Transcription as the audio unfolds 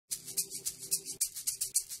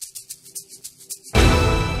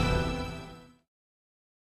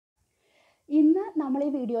നമ്മൾ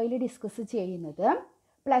ഈ വീഡിയോയിൽ ഡിസ്കസ് ചെയ്യുന്നത്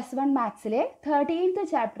 +1 മാത്സിലെ 13th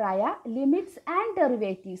ചാപ്റ്ററായ ലിമിറ്റ്സ് ആൻഡ്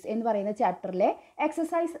ഡെറിവേറ്റീവ്സ് എന്ന് പറയുന്ന ചാപ്റ്ററിലെ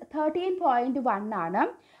എക്സസൈസ് 13.1 ആണ്.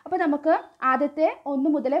 അപ്പോൾ നമുക്ക് ആദ്യത്തെ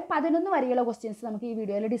 1 മുതൽ 11 വരെയുള്ള ക്വസ്റ്റ്യൻസ് നമുക്ക് ഈ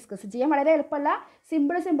വീഡിയോയിൽ ഡിസ്കസ് ചെയ്യാം. വളരെ എളുപ്പമുള്ള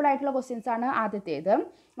സിമ്പിൾ ആയിട്ടുള്ള ക്വസ്റ്റ്യൻസ് ആണ് ആദ്യത്തേത്.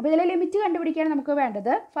 അപ്പോൾ ഇതിലെ ലിമിറ്റ് കണ്ടുപിടിക്കാൻ നമുക്ക്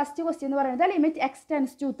വേണ്ടത് ഫസ്റ്റ് ക്വസ്റ്റ്യൻ എന്ന് പറയുന്നത് limit x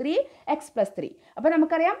tense to 3 x+3. അപ്പോൾ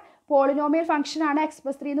നമുക്കറിയാം പോളിനോമിയൽ ഫംഗ്ഷൻ ആണ്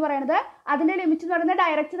x+3 എന്ന് പറയുന്നത്. അതിൻ്റെ ലിമിറ്റ് എന്ന് പറയുന്നത്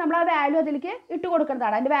ഡയറക്റ്റ് നമ്മൾ ആ വാല്യൂ അതിലേക്ക് ഇട്ട്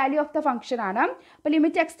കൊടുക്കുന്നതാണ്. അതിൻ്റെ വാല്യൂ ഓഫ് ദ ഫംഗ്ഷൻ ആണ്. അപ്പോൾ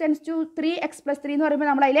limit x tense to 3 x+3 എന്ന് പറയുമ്പോൾ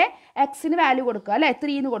നമ്മൾ അതിലെ എക്സിന് വാല്യൂ കൊടുക്കുക അല്ലേ,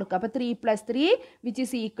 3 എന്ന് കൊടുക്കുക. അപ്പോൾ 3 + 3 വിച്ച്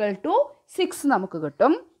ഈസ് ഈക്വൽ ടു 6 നമുക്ക്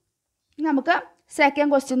കിട്ടും. നമുക്ക്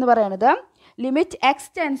സെക്കൻഡ് ക്വസ്റ്റ്യൻ എന്ന് പറയുന്നത് limit x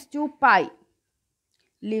tense to pi,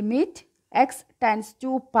 limit x tense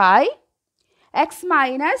to pi x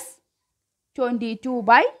minus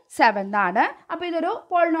 22/7 എന്നാണ്. അപ്പോൾ ഇതൊരു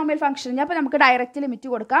പോളിനോമിയൽ ഫംഗ്ഷൻ. അപ്പോൾ നമുക്ക് ഡയറക്റ്റ് ലിമിറ്റ്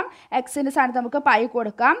കൊടുക്കാം. എക്സിൻ്റെ സ്ഥാനത്ത് നമുക്ക് പൈ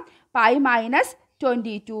കൊടുക്കാം. പൈ മൈനസ്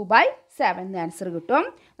 22/7 എന്ന് ആൻസർ കിട്ടും.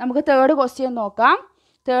 നമുക്ക് തേർഡ് ക്വസ്റ്റ്യൻ നോക്കാം.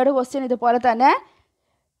 തേർഡ് ക്വസ്റ്റ്യൻ ഇതുപോലെ തന്നെ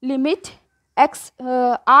ലിമിറ്റ്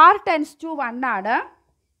r ടെൻസ് ടു 1 ആണ്.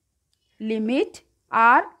 Limit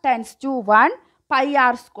r tense to 1 pi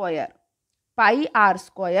r square, pi r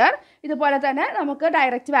square. ഇതുപോലെ തന്നെ നമുക്ക്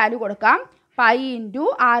ഡയറക്റ്റ് വാല്യൂ കൊടുക്കാം. പൈ ഇൻറ്റു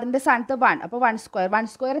ആറിൻ്റെ സ്ഥാനത്ത് 1, അപ്പോൾ 1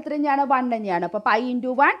 സ്ക്വയർ എത്ര തന്നെയാണ്, 1 തന്നെയാണ്. അപ്പോൾ പൈ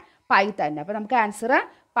ഇൻറ്റു 1 പൈ തന്നെ. അപ്പോൾ നമുക്ക് ആൻസർ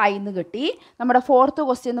പൈ എന്ന് കിട്ടി. നമ്മുടെ ഫോർത്ത്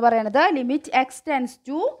ക്വസ്റ്റ്യൻ എന്ന് പറയുന്നത് limit x tense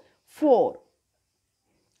to 4,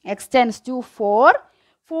 x tense to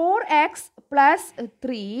 4x +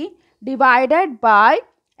 3 divided by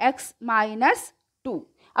x minus 2.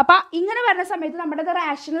 അപ്പോൾ ഇങ്ങനെ വരുന്ന സമയത്ത് നമ്മുടെ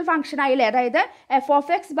റാഷണൽ ഫംഗ്ഷൻ ആയില്ലേ, അതായത്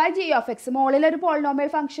f(x/g)(x). മുകളിലൊരു പോളിനോമിയൽ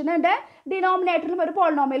ഫംഗ്ഷൻ ഉണ്ട്, ഡിനോമിനേറ്ററിലും ഒരു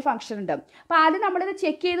പോളിനോമിയൽ ഫംഗ്ഷൻ ഉണ്ട്. അപ്പോൾ ആദ്യം നമ്മളിത്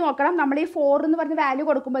ചെക്ക് ചെയ്ത് നോക്കണം. നമ്മൾ ഈ 4 എന്ന് പറഞ്ഞ വാല്യൂ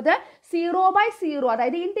കൊടുക്കുമ്പോൾ 0/0,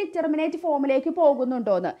 അതായത് ഇൻഡിറ്റർമിനേറ്റ് ഫോമിലേക്ക്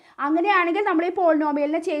പോകുന്നുണ്ടോ എന്ന്. അങ്ങനെയാണെങ്കിൽ നമ്മൾ ഈ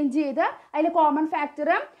പോളിനോമിയലിനെ ചേഞ്ച് ചെയ്ത് അതിൽ കോമൺ ഫാക്ടർ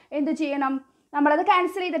എന്ത് ചെയ്യണം, നമ്മളത്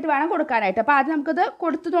ക്യാൻസൽ ചെയ്തിട്ട് വേണം കൊടുക്കാനായിട്ട്. അപ്പോൾ ആദ്യം നമുക്കത്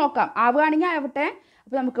കൊടുത്ത് നോക്കാം. ആവുകയാണെങ്കിൽ ആവട്ടെ.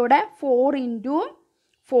 അപ്പോൾ നമുക്കിവിടെ 4 ×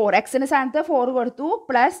 4, എക്സിൻ്റെ സ്ഥാനത്ത് 4 കൊടുത്തു,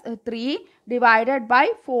 +3 ഡിവൈഡഡ് ബൈ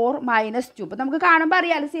 4 മൈനസ് 2. അപ്പോൾ നമുക്ക് കാണുമ്പോൾ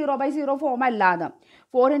അറിയാമല്ലോ 0/0 ഫോം അല്ലാന്ന്.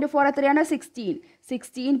 4 × 4 എത്രയാണ്, 16.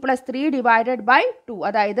 16 + 3 ഡിവൈഡഡ് ബൈ 2,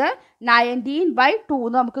 അതായത് 19/2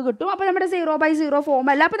 എന്ന് നമുക്ക് കിട്ടും. അപ്പോൾ നമ്മുടെ 0/0 ഫോം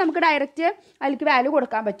അല്ല. അപ്പോൾ നമുക്ക് ഡയറക്റ്റ് അതിലേക്ക് വാല്യൂ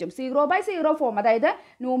കൊടുക്കാൻ പറ്റും. 0/0 ഫോം, അതായത്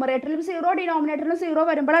ന്യൂമറേറ്ററിലും 0 ഡിനോമിനേറ്ററിലും 0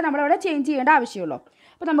 വരുമ്പോൾ നമ്മളവിടെ ചേഞ്ച് ചെയ്യേണ്ട ആവശ്യമുള്ളൂ.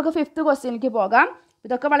 അപ്പോൾ നമുക്ക് ഫിഫ്ത്ത് ക്വസ്റ്റ്യനിലേക്ക് പോകാം.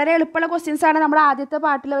 ഇതൊക്കെ വളരെ എളുപ്പമുള്ള ക്വസ്റ്റ്യൻസ് ആണ്. നമ്മുടെ ആദ്യത്തെ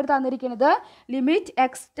പാർട്ടിൽ അവർ തന്നിരിക്കുന്നത് limit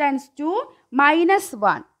x tense to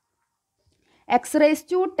 -1,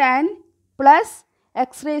 x⁻10 +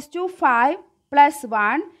 x⁵5 +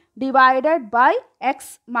 1 divided by x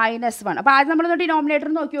minus 1. അപ്പോൾ ആദ്യം നമ്മളൊന്ന് ഡിനോമിനേറ്റർ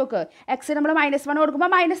നോക്കി നോക്ക്. എക്സ് നമ്മൾ -1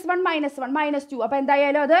 കൊടുക്കുമ്പോൾ -1 -2. അപ്പോൾ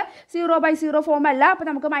എന്തായാലും അത് 0/0 ഫോം അല്ല. അപ്പോൾ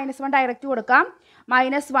നമുക്ക് -1 ഡയറക്റ്റ് കൊടുക്കാം.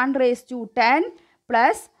 -1⁻10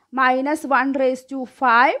 +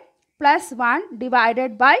 -1⁻5 +1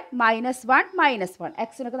 ഡിവൈഡഡ് ബൈ -1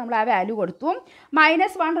 എക്സിനൊക്കെ നമ്മൾ ആ വാല്യൂ കൊടുത്തു.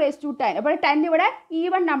 -1⁻10, അപ്പോൾ 10 ഇവിടെ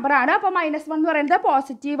ഈവൺ നമ്പറാണ്. അപ്പോൾ -1 എന്ന് പറയുന്നത്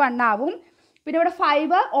 +1 ആവും. പിന്നെ ഇവിടെ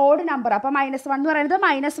 5 ഓഡ് നമ്പർ, അപ്പോൾ -1 എന്ന് പറയുന്നത്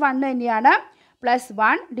 -1 തന്നെയാണ്.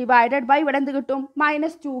 +1 ഡിവൈഡഡ് ബൈ ഇവിടെ എന്ത് കിട്ടും,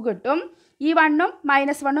 -2 കിട്ടും. ഈ 1ഉം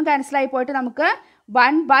 -1ഉം ക്യാൻസലായി പോയിട്ട് നമുക്ക്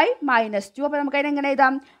 1/-2. അപ്പോൾ നമുക്ക് അതിനെങ്ങനെ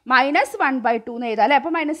എഴുതാം, -1/2 എന്ന് എഴുതാം അല്ലേ.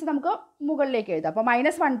 അപ്പോൾ മൈനസ് നമുക്ക് മുകളിലേക്ക് എഴുതാം. അപ്പോൾ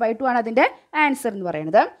 -1/2 ആണ് അതിൻ്റെ ആൻസർ എന്ന്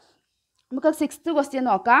പറയുന്നത്. നമുക്ക് സിക്സ്ത് ക്വസ്റ്റ്യൻ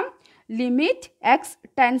നോക്കാം. Limit x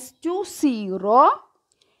tense to 0,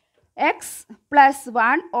 x +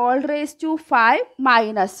 1⁻5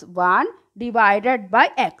 - 1 divided by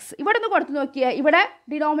x. ഇവിടെ ഒന്ന് കൊടുത്ത് നോക്കിയേ. ഇവിടെ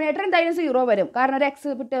ഡിനോമിനേറ്റർ എന്തായാലും 0 വരും, കാരണം ഒരു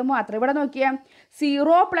എക്സ് ടേം മാത്രം. ഇവിടെ നോക്കിയേ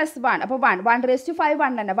 0 + 1, അപ്പോൾ 1⁻5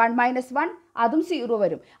 1 തന്നെ, 1 - 1 അതും 0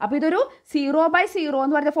 വരും. അപ്പോൾ ഇതൊരു 0/0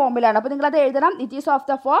 എന്ന് പറഞ്ഞ ഫോമിലാണ്. അപ്പോൾ നിങ്ങളത് എഴുതണം. It is of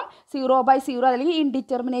the form 0/0, അല്ലെങ്കിൽ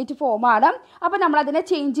ഇൻഡിറ്റർമിനേറ്റ് ഫോമാണ്. അപ്പോൾ നമ്മളതിനെ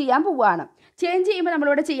ചേഞ്ച് ചെയ്യാൻ പോവുകയാണ്. ചേഞ്ച് ചെയ്യുമ്പോൾ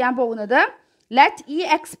നമ്മളിവിടെ ചെയ്യാൻ പോകുന്നത് ലെറ്റ് ഈ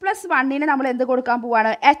x + 1നെ നമ്മൾ എന്ത് കൊടുക്കാൻ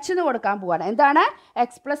പോവുകയാണ്, h എന്ന് കൊടുക്കാൻ പോവുകയാണ്. എന്താണ്, x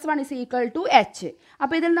 + 1 = h.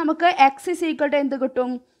 അപ്പോൾ ഇതിൽ നമുക്ക് x = എന്ത് കിട്ടും,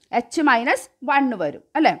 h - 1 വരും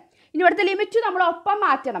അല്ലേ. ഇനി ഇവിടുത്തെ ലിമിറ്റ് നമ്മൾ ഒപ്പം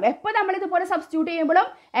മാറ്റണം. എപ്പോൾ നമ്മളിതുപോലെ സബ്സ്റ്റിറ്റ്യൂട്ട് ചെയ്യുമ്പോഴും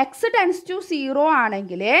x ടെൻസ് ടു 0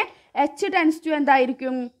 ആണെങ്കിൽ h ടെൻസ് ടു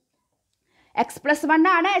എന്തായിരിക്കും, x + 1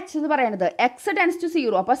 ആണ് h എന്ന് പറയുന്നത്. x ടെൻസ് ടു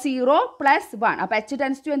 0, അപ്പോൾ 0 + 1. അപ്പോൾ h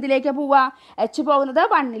ടെൻസ് ടു എന്തിലേക്ക് പോവുക, h പോകുന്നത്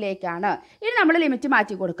 1ലേക്കാണ്. ഇനി നമ്മൾ ലിമിറ്റ്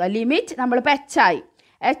മാറ്റി കൊടുക്കുക. ലിമിറ്റ് നമ്മളിപ്പോൾ h ആയി.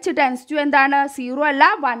 h ടെൻസ് ടു എന്താണ്, 0 അല്ല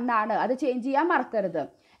 1 ആണ്. അത് ചേഞ്ച് ചെയ്യാൻ മറക്കരുത്.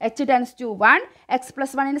 h ടെൻസ് ടു 1, x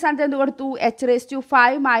 + 1ൻ്റെ സ്ഥാനത്ത് എന്ത് കൊടുത്തു,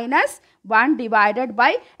 h⁻5 - 1 ഡിവൈഡഡ്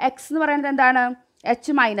ബൈ x എന്ന് പറയുന്നത് എന്താണ്, h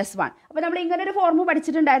 - 1. അപ്പോൾ നമ്മൾ ഇങ്ങനെ ഒരു ഫോർമ്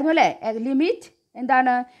പഠിച്ചിട്ടുണ്ടായിരുന്നു അല്ലേ. ലിമിറ്റ്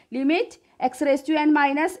എന്താണ്, limit X raise to N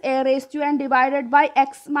minus A raise to N divided by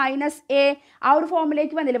X minus A ആ ഒരു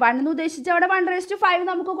ഫോമിലേക്ക് വന്നില്ല. 1 എന്ന് ഉദ്ദേശിച്ച് അവിടെ 1/5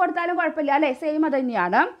 നമുക്ക് കൊടുത്താലും കുഴപ്പമില്ല അല്ലേ, സെയിം അത്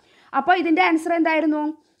തന്നെയാണ്. അപ്പോൾ ഇതിൻ്റെ ആൻസർ എന്തായിരുന്നു?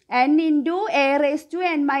 n into A raise to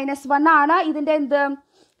N minus 1 ആണ് ഇതിൻ്റെ എന്ത്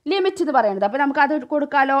ലിമിറ്റ് എന്ന് പറയുന്നത്. അപ്പോൾ നമുക്ക് അത്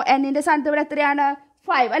കൊടുക്കാമല്ലോ. എന്നിൻ്റെ സ്ഥാനത്ത് ഇവിടെ എത്രയാണ്?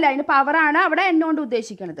 5 അല്ലേ, അതിൻ്റെ പവറാണ് അവിടെ n കൊണ്ട്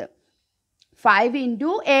ഉദ്ദേശിക്കുന്നത്. 5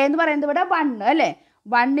 ഇൻറ്റു എ എന്ന് പറയുന്നത് ഇവിടെ 1 അല്ലേ,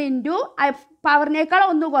 1 ഇൻറ്റു പവറിനേക്കാൾ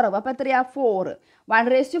 1 കുറവ്, അപ്പോൾ എത്രയാണ്? 4.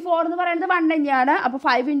 1/4 എന്ന് പറയുന്നത് 1 തന്നെയാണ്. അപ്പോൾ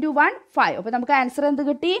 5 ഇൻറ്റു 1 5. അപ്പോൾ നമുക്ക് ആൻസർ എന്ത്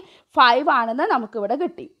കിട്ടി? 5 ആണെന്ന് നമുക്കിവിടെ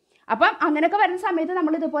കിട്ടി. അപ്പം അങ്ങനെയൊക്കെ വരുന്ന സമയത്ത്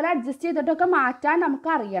നമ്മൾ ഇതുപോലെ അഡ്ജസ്റ്റ് ചെയ്തിട്ടൊക്കെ മാറ്റാൻ നമുക്ക്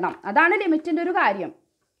അറിയണം. അതാണ് ലിമിറ്റിൻ്റെ ഒരു കാര്യം.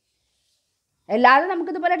 അല്ലാതെ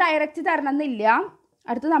നമുക്കിതുപോലെ ഡയറക്റ്റ് തരണം എന്നില്ല.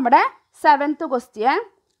 അടുത്ത് നമ്മുടെ 7th question.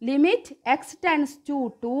 Limit x tends to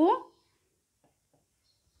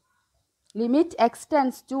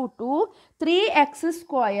 3x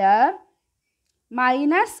square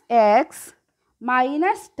minus X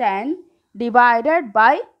minus 10 divided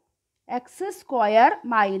by X square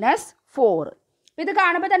minus 4. ഇത്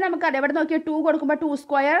കാണുമ്പോൾ തന്നെ നമുക്കറിയാം. ഇവിടെ നോക്കിയാൽ 2 കൊടുക്കുമ്പോൾ 2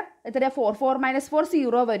 സ്ക്വയർ എത്ര? 4. 4 മൈനസ് 4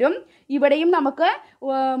 0 വരും. ഇവിടെയും നമുക്ക്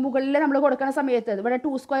മുകളിൽ നമ്മൾ കൊടുക്കുന്ന സമയത്ത് ഇവിടെ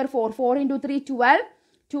 2 സ്ക്വയർ 4. 4 ഇൻറ്റു 3 12.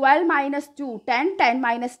 12 മൈനസ് 2 10. 10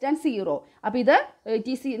 മൈനസ് 10 0. അപ്പോൾ ഇത്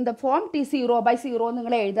ഇൻ ദ ഫോം t0/0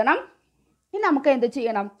 നിങ്ങൾ എഴുതണം. ഇനി നമുക്ക് എന്ത്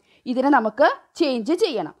ചെയ്യണം? ഇതിനെ നമുക്ക് ചേഞ്ച്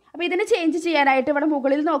ചെയ്യണം. അപ്പോൾ ഇതിനെ ചേഞ്ച് ചെയ്യാനായിട്ട് ഇവിടെ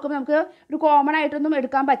മുകളിൽ നോക്കുമ്പോൾ നമുക്ക് ഒരു കോമൺ ആയിട്ടൊന്നും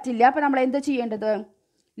എടുക്കാൻ പറ്റില്ല. അപ്പോൾ നമ്മൾ എന്താ ചെയ്യേണ്ടത്?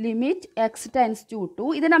 Limit x tends to 2.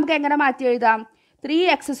 ഇത് നമുക്ക് എങ്ങനെ മാറ്റി എഴുതാം?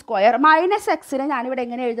 3x സ്ക്വയർ മൈനസ് എക്സിനെ ഞാനിവിടെ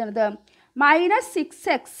എങ്ങനെ എഴുതുന്നത്? മൈനസ്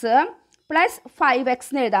 6x പ്ലസ് 5x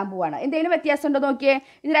എന്ന് എഴുതാൻ പോവാണ്. എന്തെങ്കിലും വ്യത്യാസം ഉണ്ടോ നോക്കിയേ.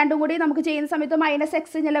 ഇത് രണ്ടും കൂടി നമുക്ക് ചെയ്യുന്ന സമയത്ത് മൈനസ്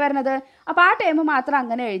എക്സ് എന്നല്ല വരുന്നത്. അപ്പോൾ ആ ടേം മാത്രം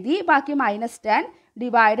അങ്ങനെ എഴുതി, ബാക്കി minus 10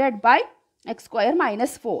 divided by X square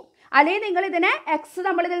minus 4. അല്ലെങ്കിൽ നിങ്ങൾ ഇതിനെ എക്സ്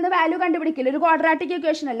നമ്മൾ ഇതിൽ നിന്ന് വാല്യൂ കണ്ടുപിടിക്കില്ല. ഒരു ക്വാഡ്രാറ്റിക്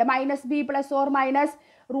ഇക്വേഷൻ അല്ല. Minus B plus or minus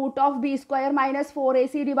root of B square minus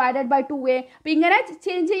 4ac divided by 2a. അപ്പോൾ ഇങ്ങനെ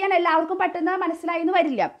ചേഞ്ച് ചെയ്യാൻ എല്ലാവർക്കും പെട്ടെന്ന് മനസ്സിലായി എന്ന്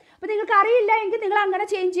വരില്ല. അപ്പോൾ നിങ്ങൾക്ക് അറിയില്ല എങ്കിൽ നിങ്ങൾ അങ്ങനെ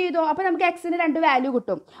ചേഞ്ച് ചെയ്തോ. അപ്പോൾ നമുക്ക് എക്സിന് 2 വാല്യൂ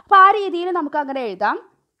കിട്ടും. അപ്പോൾ ആ രീതിയിൽ നമുക്ക് അങ്ങനെ എഴുതാം.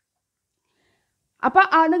 അപ്പോൾ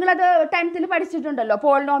നിങ്ങളത് 10th പഠിച്ചിട്ടുണ്ടല്ലോ,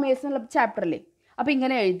 പോളിനോമിയൽസ് എന്നുള്ള ചാപ്റ്ററിൽ. അപ്പോൾ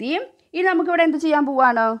ഇങ്ങനെ എഴുതി. ഇനി നമുക്കിവിടെ എന്ത് ചെയ്യാൻ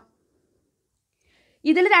പോവാണ്?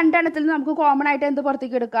 ഇതിൽ 2 എണ്ണത്തിൽ നമുക്ക് കോമൺ ആയിട്ട് എന്ത്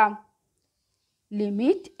പുറത്തേക്ക് എടുക്കാം?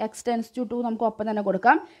 ലിമിറ്റ് എക്സ് ടെൻസ് ടു 2 നമുക്ക് ഒപ്പം തന്നെ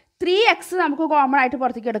കൊടുക്കാം. 3x നമുക്ക് കോമൺ ആയിട്ട്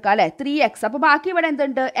പുറത്തേക്ക് എടുക്കാം അല്ലേ, 3x. അപ്പോൾ ബാക്കി ഇവിടെ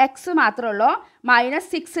എന്തുണ്ട്? എക്സ് മാത്രമേ ഉള്ളൂ. മൈനസ്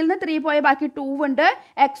 6ൽ നിന്ന് 3 പോയ ബാക്കി 2 ഉണ്ട്.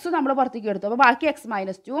 എക്സ് നമ്മൾ പുറത്തേക്ക് എടുത്തു. അപ്പോൾ ബാക്കി എക്സ്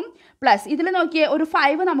മൈനസ് 2 പ്ലസ് ഇതിൽ നോക്കിയേ ഒരു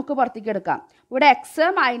 5 നമുക്ക് പുറത്തേക്ക് എടുക്കാം. ഇവിടെ എക്സ്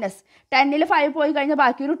മൈനസ് 10ൽ 5 പോയി കഴിഞ്ഞാൽ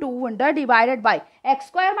ബാക്കി ഒരു 2 ഉണ്ട്. Divided by X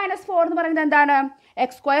square minus 4 എന്ന് പറയുന്നത് എന്താണ്?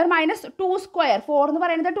 X square minus 2 square. 4 എന്ന്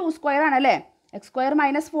പറയുന്നത് 2 സ്ക്വയർ ആണല്ലേ. എക്സ് സ്ക്വയർ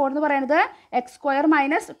മൈനസ് 4 എന്ന് പറയുന്നത് എക്സ് സ്ക്വയർ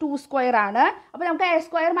മൈനസ് 2 സ്ക്വയർ ആണ്. അപ്പോൾ നമുക്ക് A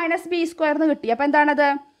square minus B square എന്ന് കിട്ടി. അപ്പോൾ എന്താണത്?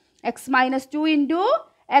 X minus 2 into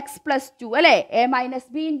X plus 2 അല്ലേ, A minus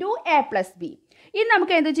B into A plus B. ഇനി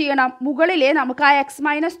നമുക്ക് എന്ത് ചെയ്യണം? മുകളിൽ നമുക്ക് ആ എക്സ്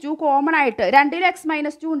മൈനസ് 2 കോമൺ ആയിട്ട്, 2ൽ എക്സ്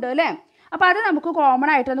മൈനസ് 2 ഉണ്ട് അല്ലേ. അപ്പോൾ അത് നമുക്ക്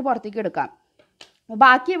കോമൺ ആയിട്ടൊന്ന് പുറത്തേക്ക് എടുക്കാം.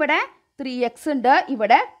 ബാക്കി ഇവിടെ 3x ഉണ്ട്,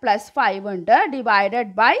 ഇവിടെ പ്ലസ് 5 ഉണ്ട്.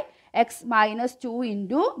 Divided by X minus 2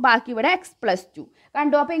 into ബാക്കി ഇവിടെ എക്സ് പ്ലസ് 2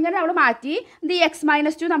 കണ്ടു. അപ്പോൾ ഇങ്ങനെ നമ്മൾ മാറ്റി ഈ എക്സ്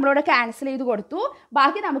മൈനസ് 2 നമ്മളിവിടെ ക്യാൻസൽ ചെയ്ത് കൊടുത്തു.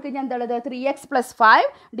 ബാക്കി നമുക്ക് ഇനി എന്തുള്ളത്? 3x plus 5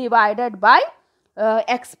 divided by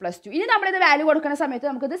X plus 2. ഇനി നമ്മളിത് വാല്യൂ കൊടുക്കുന്ന സമയത്ത്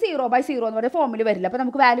നമുക്കിത് 0/0 എന്ന് പറയുന്ന ഫോമിൽ വരില്ല. അപ്പോൾ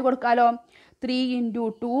നമുക്ക് value കൊടുക്കാമല്ലോ. 3 into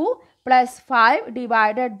 2 plus 5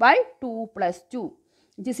 divided by 2 plus 2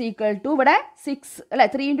 which is equal to ഇവിടെ 6 അല്ലേ.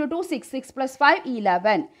 3 into 2 6, 6 plus 5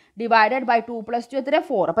 11 divided by 2 plus 2 എത്ര?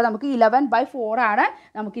 4. അപ്പോൾ നമുക്ക് 11/4 ആണ്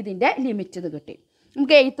നമുക്കിതിൻ്റെ ലിമിറ്റ് ഇത് കിട്ടി.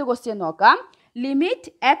 നമുക്ക് 8th ക്വസ്റ്റ്യൻ നോക്കാം.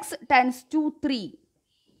 Limit x tends to 3.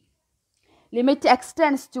 Limit x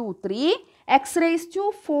tends to 3 X raise to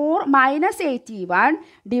 4 minus 81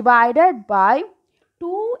 divided by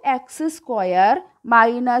 2x square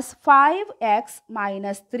minus 5x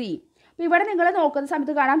minus 3. അപ്പോൾ ഇവിടെ നിങ്ങൾ നോക്കുന്ന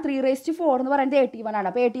സമയത്ത് കാണാം 3/4 എന്ന് പറയുന്നത് 81 ആണ്.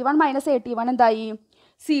 അപ്പോൾ 81 മൈനസ് 81 എന്തായി?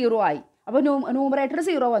 0 ആയി. അപ്പോൾ ന്യൂമറേറ്റർ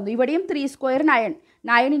 0 വന്നു. ഇവിടെയും 3 സ്ക്വയർ 9.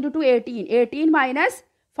 9 ഇൻറ്റു 2 18. 18 minus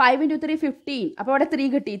 5 into 3 15. അപ്പോൾ ഇവിടെ 3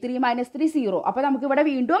 കിട്ടി. 3 മൈനസ് 3 0. അപ്പോൾ നമുക്കിവിടെ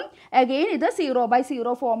വീണ്ടും അഗെയിൻ ഇത്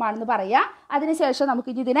 0/0 ഫോം ആണെന്ന് പറയാം. അതിനുശേഷം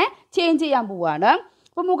നമുക്ക് ഇതിനെ ചേഞ്ച് ചെയ്യാൻ പോവുകയാണ്.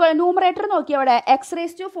 അപ്പോൾ ന്യൂമറേറ്റർ നോക്കിയാൽ ഇവിടെ X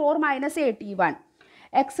raise to 4 minus 81.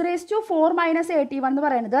 X raise to 4 minus 81 എന്ന്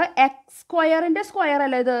പറയുന്നത് എക്സ് സ്ക്വയറിൻ്റെ സ്ക്വയർ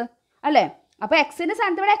അല്ലേ ഇത് അല്ലേ. അപ്പോൾ എക്സിൻ്റെ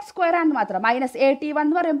സ്ഥാനത്ത് ഇവിടെ എക്സ് സ്ക്വയർ ആണെന്ന് മാത്രം. മൈനസ് 81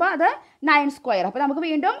 എന്ന് പറയുമ്പോൾ അത് 9 സ്ക്വയർ. അപ്പോൾ നമുക്ക്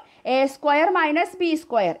വീണ്ടും A square minus B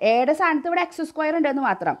square. എയുടെ സ്ഥാനത്ത് ഇവിടെ എക്സ് സ്ക്വയർ ഉണ്ടെന്ന്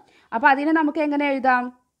മാത്രം. അപ്പോൾ അതിനെ നമുക്ക് എങ്ങനെ എഴുതാം?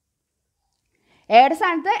 എയുടെ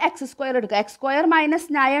സ്ഥാനത്ത് എക്സ് സ്ക്വയർ എടുക്കുക. X square minus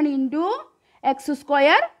 9 into X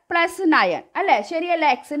square plus 9 അല്ലേ? ശരിയല്ല?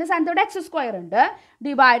 എക്സിൻ്റെ സ്ഥാനത്ത് ഇവിടെ എക്സ് സ്ക്വയർ ഉണ്ട്.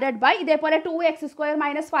 ഡിവൈഡഡ് ബൈ ഇതേപോലെ 2x²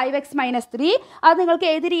 - 5x - 3. അത് നിങ്ങൾക്ക്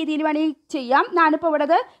ഏത് രീതിയിൽ വേണമെങ്കിൽ ചെയ്യാം. ഞാനിപ്പോൾ ഇവിടെ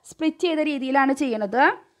അത് സ്പ്ലിറ്റ് ചെയ്ത രീതിയിലാണ് ചെയ്യണത്.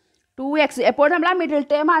 2x എപ്പോഴും നമ്മൾ ആ മിഡിൽ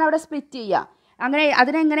ടേം ആണ് അവിടെ സ്പ്ലിറ്റ് ചെയ്യുക. അങ്ങനെ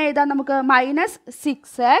അതിനെങ്ങനെ എഴുതാം നമുക്ക്?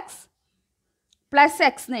 -6x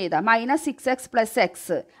 + x എന്ന് എഴുതാം. -6x + x.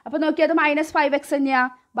 അപ്പോൾ നോക്കിയത് -5x തന്നെയാണ്.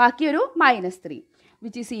 ബാക്കി ഒരു -3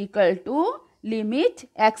 which is equal to limit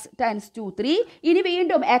x tends to 3. ഇനി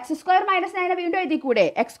വീണ്ടും x² - 9 വീണ്ടും എഴുതിക്കൂടെ?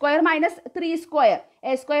 x² - 3²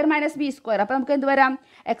 a² - b². അപ്പോൾ നമുക്ക് എന്ത് വരാം?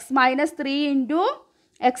 x - 3 ×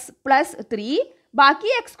 x + 3. ബാക്കി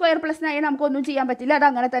x² + 9 നമുക്കൊന്നും ചെയ്യാൻ പറ്റില്ല. അത്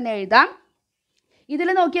അങ്ങനെ തന്നെ എഴുതാം. ഇതിൽ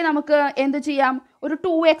നോക്കിയാൽ നമുക്ക് എന്ത് ചെയ്യാം? ഒരു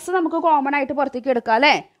 2x നമുക്ക് കോമൺ ആയിട്ട് പുറത്തേക്ക് എടുക്കാം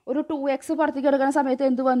അല്ലേ? ഒരു 2x പുറത്തേക്ക് എടുക്കുന്ന സമയത്ത്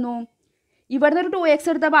എന്ത് വന്നു? ഇവിടുന്ന് ഒരു 2x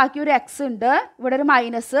എടുത്താൽ ബാക്കി ഒരു x ഉണ്ട്. ഇവിടെ ഒരു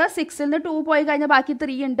 -6ൽ നിന്ന് 2 പോയി കഴിഞ്ഞാൽ ബാക്കി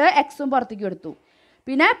 3 ഉണ്ട്. എക്സും പുറത്തേക്ക് എടുത്തു.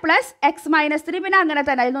 പിന്നെ പ്ലസ് x - 3 പിന്നെ അങ്ങനെ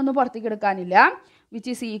തന്നെ അതിനൊന്നും പുറത്തേക്ക് എടുക്കാനില്ല.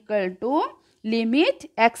 Which is equal to limit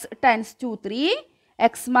x tends to 3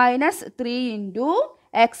 x - 3 ×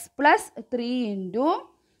 x + 3 ×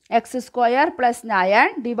 x² + 9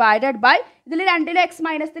 divided by ഇതിൽ രണ്ടിൽ x -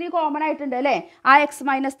 3 കോമൺ ആയിട്ടുണ്ട് അല്ലേ? ആ x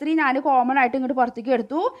 - 3 ഞാൻ കോമൺ ആയിട്ട് ഇങ്ങോട്ട് പുറത്തേക്ക്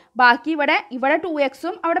എടുത്തു. ബാക്കി ഇവിടെ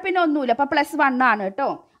 2xും അവിടെ പിന്നെ ഒന്നുമില്ല. അപ്പോൾ +1 ആണ് കേട്ടോ.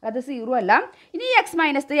 അത് 0 അല്ല. ഇനി x -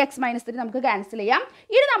 3 നമുക്ക് ക്യാൻസൽ ചെയ്യാം.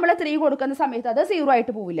 ഇനി നമ്മൾ 3 കൊടുക്കുന്ന സമയത്ത് അത് 0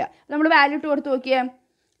 ആയിട്ട് പോവില്ല. നമ്മൾ വാല്യൂ ഇട്ട് കൊടുത്ത് നോക്കിയേ.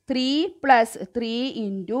 3 + 3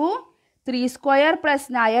 × 3²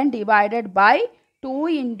 + 9 ഡിവൈഡഡ് ബൈ 2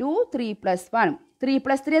 × 3 + 1. 3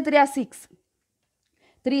 + 3 എത്രയാ? 6.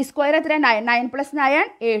 3² എത്രയാ? 9. 9 + 9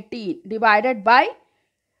 18 ഡിവൈഡഡ് ബൈ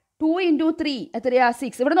 2 × 3 എത്രയാ?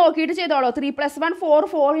 6. ഇവിടെ നോക്കിയിട്ട് ചെയ്തോളൂ. 3 + 1 4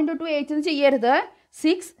 4 × 2 8 എന്ന് ചെയ്യരുത്.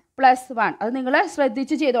 6 + 1 അത് നിങ്ങൾ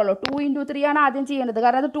ശ്രദ്ധിച്ച് ചെയ്തോളൂ. 2 × 3 ആണ് ആദ്യം ചെയ്യേണ്ടത്.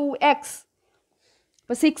 കാരണം അത് 2x.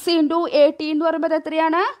 അപ്പോൾ 6 × 18 എന്ന് പറയുമ്പോൾ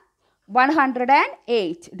എത്രയാണ്?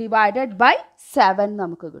 108 ഡിവൈഡഡ് ബൈ 7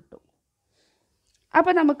 നമുക്ക് കിട്ടും.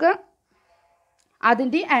 അപ്പോൾ നമുക്ക്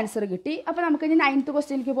അതിൻ്റെ ആൻസർ കിട്ടി. അപ്പോൾ നമുക്ക് ഇനി 9th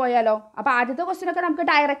ക്വസ്റ്റ്യനിലേക്ക് പോയാലോ? അപ്പോൾ ആദ്യത്തെ ക്വസ്റ്റ്യനൊക്കെ നമുക്ക്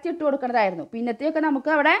ഡയറക്റ്റ് ഇട്ട് കൊടുക്കേണ്ടതായിരുന്നു. പിന്നത്തെയൊക്കെ നമുക്ക്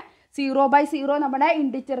അവിടെ 0/0 നമ്മുടെ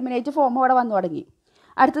ഇൻഡിറ്റർമിനേറ്റ് ഫോം അവിടെ വന്നു തുടങ്ങി.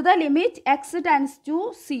 അടുത്തത് limit x tends to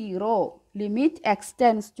 0. Limit x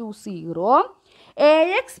tends to 0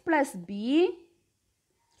 ax + b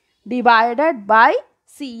divided by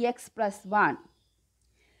cx + 1.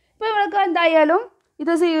 ഇപ്പോൾ ഇവർക്ക് എന്തായാലും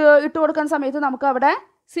ഇത് ഇട്ട് കൊടുക്കുന്ന സമയത്ത് നമുക്ക് അവിടെ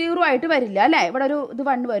 0 ആയിട്ട് വരില്ല അല്ലേ? ഇവിടെ ഒരു ഇത്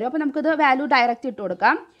 1 വരും. അപ്പോൾ നമുക്കിത് വാല്യൂ ഡയറക്റ്റ് ഇട്ട്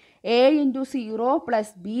കൊടുക്കാം. a × 0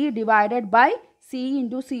 + b divided by c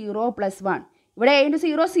 × 0 + 1. ഇവിടെ a ×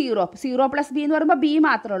 0 0 0 + b എന്ന് പറയുമ്പോൾ b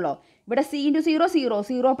മാത്രമേ ഉള്ളൂ. ഇവിടെ c × 0 0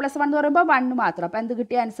 0 + 1 എന്ന് പറയുമ്പോൾ 1 മാത്രം. അപ്പോൾ എന്ത്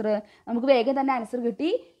കിട്ടിയ ആൻസർ? നമുക്ക് വേഗം തന്നെ ആൻസർ കിട്ടി.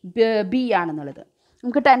 b ആണെന്നുള്ളത്.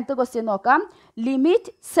 നമുക്ക് 10th ക്വസ്റ്റ്യൻ നോക്കാം.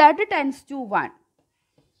 Limit z tends to 1.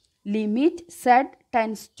 Limit z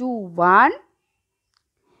tends to 1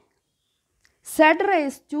 z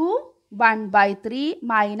raised to 1/3 -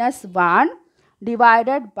 1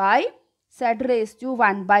 divided by z raised to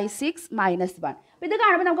 1/6 - 1. അപ്പോൾ ഇത്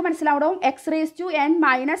കാണുമ്പോൾ നമുക്ക് മനസ്സിലാവണം x raised to n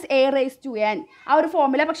 - a raised to n ആ ഒരു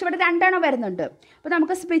ഫോർമുല. പക്ഷെ ഇവിടെ 2 എണ്ണം വരുന്നുണ്ട്. അപ്പോൾ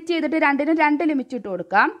നമുക്ക് സ്പ്ലിറ്റ് ചെയ്തിട്ട് 2നും 2 ലിമിറ്റ് ഇട്ട്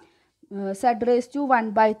കൊടുക്കാം. z raised to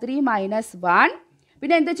 1/3 - 1.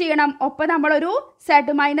 പിന്നെ എന്ത് ചെയ്യണം? ഒപ്പം നമ്മളൊരു z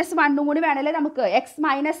 - 1 കൂടി വേണമല്ലേ നമുക്ക്? x -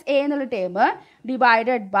 a എന്നുള്ള term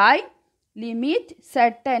divided by limit z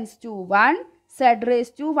tends to 1 z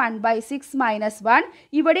raised to 1/6 - 1.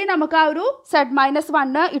 ഇവിടെ നമുക്ക് ആ ഒരു z -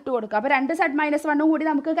 1 ഇട്ട് കൊടുക്കാം. അപ്പോൾ 2 z - 1 കൂടി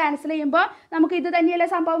നമുക്ക് ക്യാൻസൽ ചെയ്യുമ്പോൾ നമുക്ക് ഇത് തന്നെയല്ലേ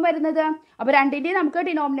സംഭവം വരുന്നത്. അപ്പോൾ രണ്ടിൻ്റെയും നമുക്ക്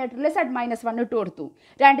ഡിനോമിനേറ്ററിൽ z - 1 ഇട്ട് കൊടുത്തു.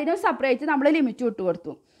 രണ്ടിനും സെപ്പറേറ്റ് നമ്മൾ ലിമിറ്റ് ഇട്ട്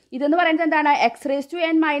കൊടുത്തു. ഇതെന്ന് പറയുന്നത് എന്താണ്? x raised to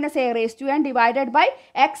n - a raised to n divided by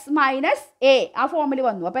x - a ആ ഫോമിൽ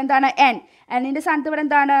വന്നു. അപ്പോൾ എന്താണ്? n. ൻ്റെ സ്ഥാനത്ത് ഇവിടെ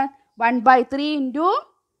എന്താണ്? 1/3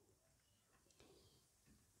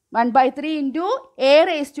 × a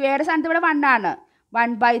raised to aയുടെ സ്ഥാനത്ത് ഇവിടെ 1 ആണ്.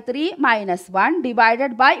 1/3 - 1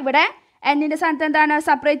 ഡിവൈഡഡ് ബൈ ഇവിടെ n-ൻ്റെ സ്ഥാനത്ത് എന്താണ്?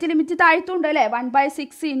 സെപ്പറേറ്റ് ലിമിറ്റ് താഴ്ത്തുണ്ട് അല്ലേ?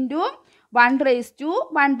 1/6 × 1 raised to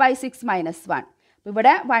 1/6 - 1.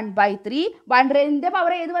 ഇവിടെ 1/3 1ൻ്റെ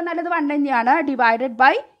പവർ ഏത് വന്നാലും അത് 1 തന്നെയാണ്. ഡിവൈഡഡ്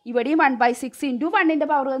ബൈ ഇവിടെയും 1/6 × 1ൻ്റെ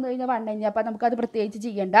പവർ വന്നു കഴിഞ്ഞാൽ 1 തന്നെയാണ്. അപ്പോൾ നമുക്കത് പ്രത്യേകിച്ച്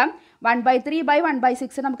ചെയ്യേണ്ട.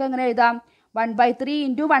 1/3/1/6 നമുക്ക് എങ്ങനെ എഴുതാം? 1/3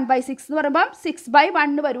 × 1/6 എന്ന് പറയുമ്പോൾ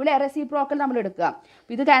 6/1 വരും അല്ലേ? റെസിപ്രോക്കൽ നമ്മൾ എടുക്കുക.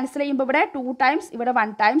 അപ്പോൾ ഇത് ക്യാൻസൽ ചെയ്യുമ്പോൾ ഇവിടെ 2 ടൈംസ് ഇവിടെ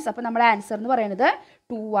 1 ടൈംസ്. അപ്പോൾ നമ്മുടെ ആൻസർ എന്ന് പറയുന്നത്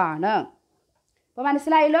 2 ആണ്. അപ്പോൾ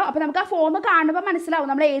മനസ്സിലായല്ലോ? അപ്പോൾ നമുക്ക് ആ ഫോം കാണുമ്പോൾ മനസ്സിലാവും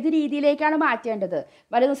നമ്മൾ ഏത് രീതിയിലേക്കാണ് മാറ്റേണ്ടത്.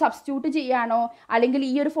 വല്ലതും സബ്സ്റ്റിറ്റ്യൂട്ട് ചെയ്യാനോ അല്ലെങ്കിൽ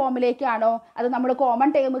ഈ ഒരു ഫോമിലേക്കാണോ അത് നമ്മൾ കോമൺ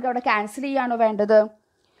ടേമൊക്കെ അവിടെ ക്യാൻസൽ ചെയ്യാനോ വേണ്ടത്?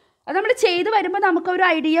 അത് നമ്മൾ ചെയ്ത് വരുമ്പോൾ നമുക്കൊരു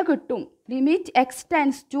ഐഡിയ കിട്ടും. Limit x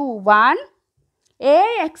tends to 1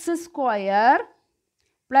 ax²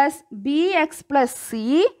 plus bx plus c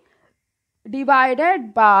divided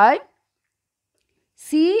by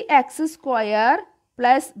cx²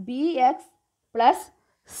 plus B X plus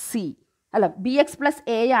C അല്ല ബി എക്സ് പ്ലസ്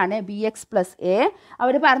എ ആണ്. ബി എക്സ് പ്ലസ് എ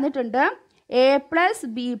അവർ പറഞ്ഞിട്ടുണ്ട് A plus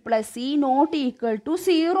B plus C not equal to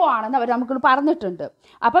 0 ആണെന്ന് അവർ നമുക്ക് പറഞ്ഞിട്ടുണ്ട്.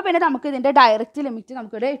 അപ്പോൾ പിന്നെ നമുക്ക് ഇതിൻ്റെ ഡയറക്റ്റ് ലിമിറ്റ്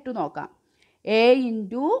നമുക്കിവിടെ ഇട്ട് നോക്കാം. A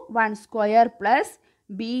into 1 square plus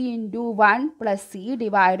B into 1 plus C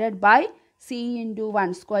divided by C into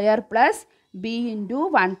 1 square plus B into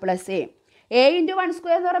 1 plus A. A into 1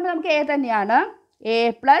 square എന്ന് പറയുമ്പോൾ നമുക്ക് എ തന്നെയാണ്. A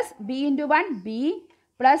plus B into 1 B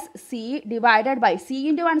plus C divided by C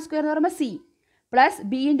into 1 square എന്ന് പറയുമ്പോൾ C plus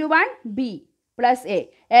B into 1 B plus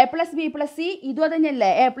A plus B plus C ഇതും തന്നെയല്ലേ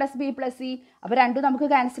A plus B plus C. അപ്പോൾ രണ്ടും നമുക്ക്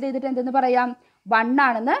ക്യാൻസൽ ചെയ്തിട്ട് എന്തെന്ന് പറയാം 1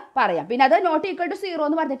 ആണെന്ന് പറയാം. പിന്നെ അത് നോട്ട് ഈക്വൽ ടു 0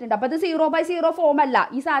 എന്ന് പറഞ്ഞിട്ടുണ്ട്. അപ്പോൾ അത് 0/0 ഫോം അല്ല,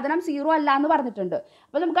 ഈ സാധനം 0 അല്ല എന്ന് പറഞ്ഞിട്ടുണ്ട്.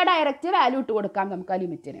 അപ്പോൾ നമുക്ക് ആ ഡയറക്റ്റ് വാല്യൂ ഇട്ട് കൊടുക്കാം നമുക്ക് ആ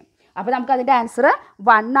ലിമിറ്റിന്. അപ്പോൾ നമുക്ക് അതിൻ്റെ ആൻസർ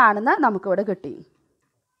 1 ആണെന്ന് നമുക്കിവിടെ കിട്ടി.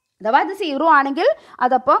 അഥവാ അത് 0 ആണെങ്കിൽ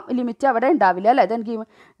അതപ്പോൾ ലിമിറ്റ് അവിടെ ഉണ്ടാവില്ല അല്ലേ. അതെനിക്ക്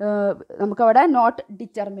നമുക്കവിടെ നോട്ട്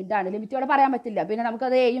ഡിറ്റർമിൻഡ് ആണ്, ലിമിറ്റ് അവിടെ പറയാൻ പറ്റില്ല. പിന്നെ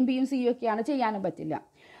നമുക്കത് എയും ബിയും സിയും ഒക്കെയാണ് ചെയ്യാനും പറ്റില്ല.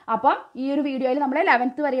 അപ്പം ഈ ഒരു വീഡിയോയിൽ നമ്മൾ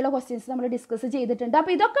 11th വരെയുള്ള ക്വസ്റ്റ്യൻസ് നമ്മൾ ഡിസ്കസ് ചെയ്തിട്ടുണ്ട്.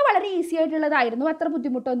 അപ്പോൾ ഇതൊക്കെ വളരെ ഈസി ആയിട്ടുള്ളതായിരുന്നു, അത്ര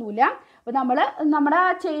ബുദ്ധിമുട്ടൊന്നുമില്ല. അപ്പോൾ നമ്മൾ നമ്മുടെ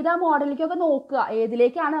ചെയ്ത മോഡലിലേക്കൊക്കെ നോക്കുക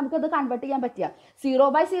ഏതിലേക്കാണ് നമുക്കത് കൺവേർട്ട് ചെയ്യാൻ പറ്റുക.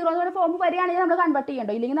 0/0 എന്ന് പറയുന്ന ഫോം വരികയാണെങ്കിൽ നമ്മൾ കൺവേർട്ട്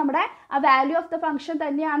ചെയ്യണ്ടോ, ഇല്ലെങ്കിൽ നമ്മുടെ ആ വാല്യൂ ഓഫ് ദ ഫംഗ്ഷൻ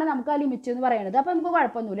തന്നെയാണ് നമുക്ക് ആ ലിമിറ്റ് എന്ന് പറയുന്നത്. അപ്പോൾ നമുക്ക്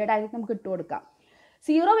കുഴപ്പമൊന്നുമില്ല, ഡയറക്റ്റ് നമുക്ക് ഇട്ട് കൊടുക്കാം.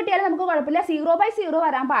 0 കിട്ടിയാലും നമുക്ക് കുഴപ്പമില്ല, 0/0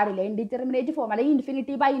 വരാൻ പാടില്ല, ഇൻഡിറ്റർമിനേറ്റ് ഫോം അല്ലെങ്കിൽ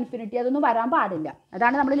ഇൻഫിനിറ്റി അതൊന്നും വരാൻ പാടില്ല.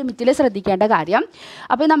 അതാണ് നമ്മൾ ലിമിറ്റിൽ ശ്രദ്ധിക്കേണ്ട കാര്യം.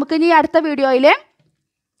 അപ്പോൾ നമുക്ക് ഇനി അടുത്ത വീഡിയോയിൽ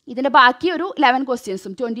ഇതിൻ്റെ ബാക്കി ഒരു 11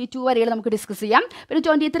 ക്വസ്റ്റ്യൻസും 22 വരെയുള്ള നമുക്ക് ഡിസ്കസ് ചെയ്യാം. പിന്നെ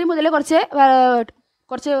 23 മുതൽ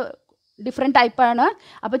കുറച്ച് ഡിഫറെൻറ്റ് ടൈപ്പാണ്.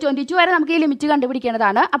 അപ്പോൾ 22 വരെ നമുക്ക് ഈ ലിമിറ്റ്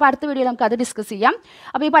കണ്ടുപിടിക്കേണ്ടതാണ്. അപ്പോൾ അടുത്ത വീഡിയോയിൽ നമുക്ക് അത് ഡിസ്കസ് ചെയ്യാം.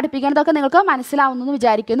 അപ്പോൾ ഈ പഠിപ്പിക്കേണ്ടതൊക്കെ നിങ്ങൾക്ക് മനസ്സിലാവുന്നു എന്ന്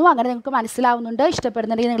വിചാരിക്കുന്നു. അങ്ങനെ നിങ്ങൾക്ക് മനസ്സിലാവുന്നുണ്ട്,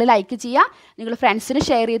 ഇഷ്ടപ്പെടുന്നുണ്ടെങ്കിൽ നിങ്ങൾ ലൈക്ക് ചെയ്യുക, നിങ്ങൾ ഫ്രണ്ട്സിന്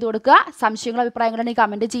ഷെയർ ചെയ്ത് കൊടുക്കുക, സംശയങ്ങളും അഭിപ്രായങ്ങളുണ്ടെങ്കിൽ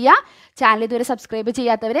കമൻറ്റ് ചെയ്യുക. ചാനൽ ഇതുവരെ സബ്സ്ക്രൈബ്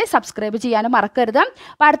ചെയ്യാത്തവരെ സബ്സ്ക്രൈബ് ചെയ്യാനും മറക്കരുത്.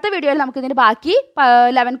 അപ്പോൾ അടുത്ത വീഡിയോയിൽ നമുക്ക് ഇതിൻ്റെ ബാക്കി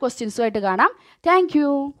 11 ക്വസ്റ്റ്യൻസുമായിട്ട് കാണാം. താങ്ക്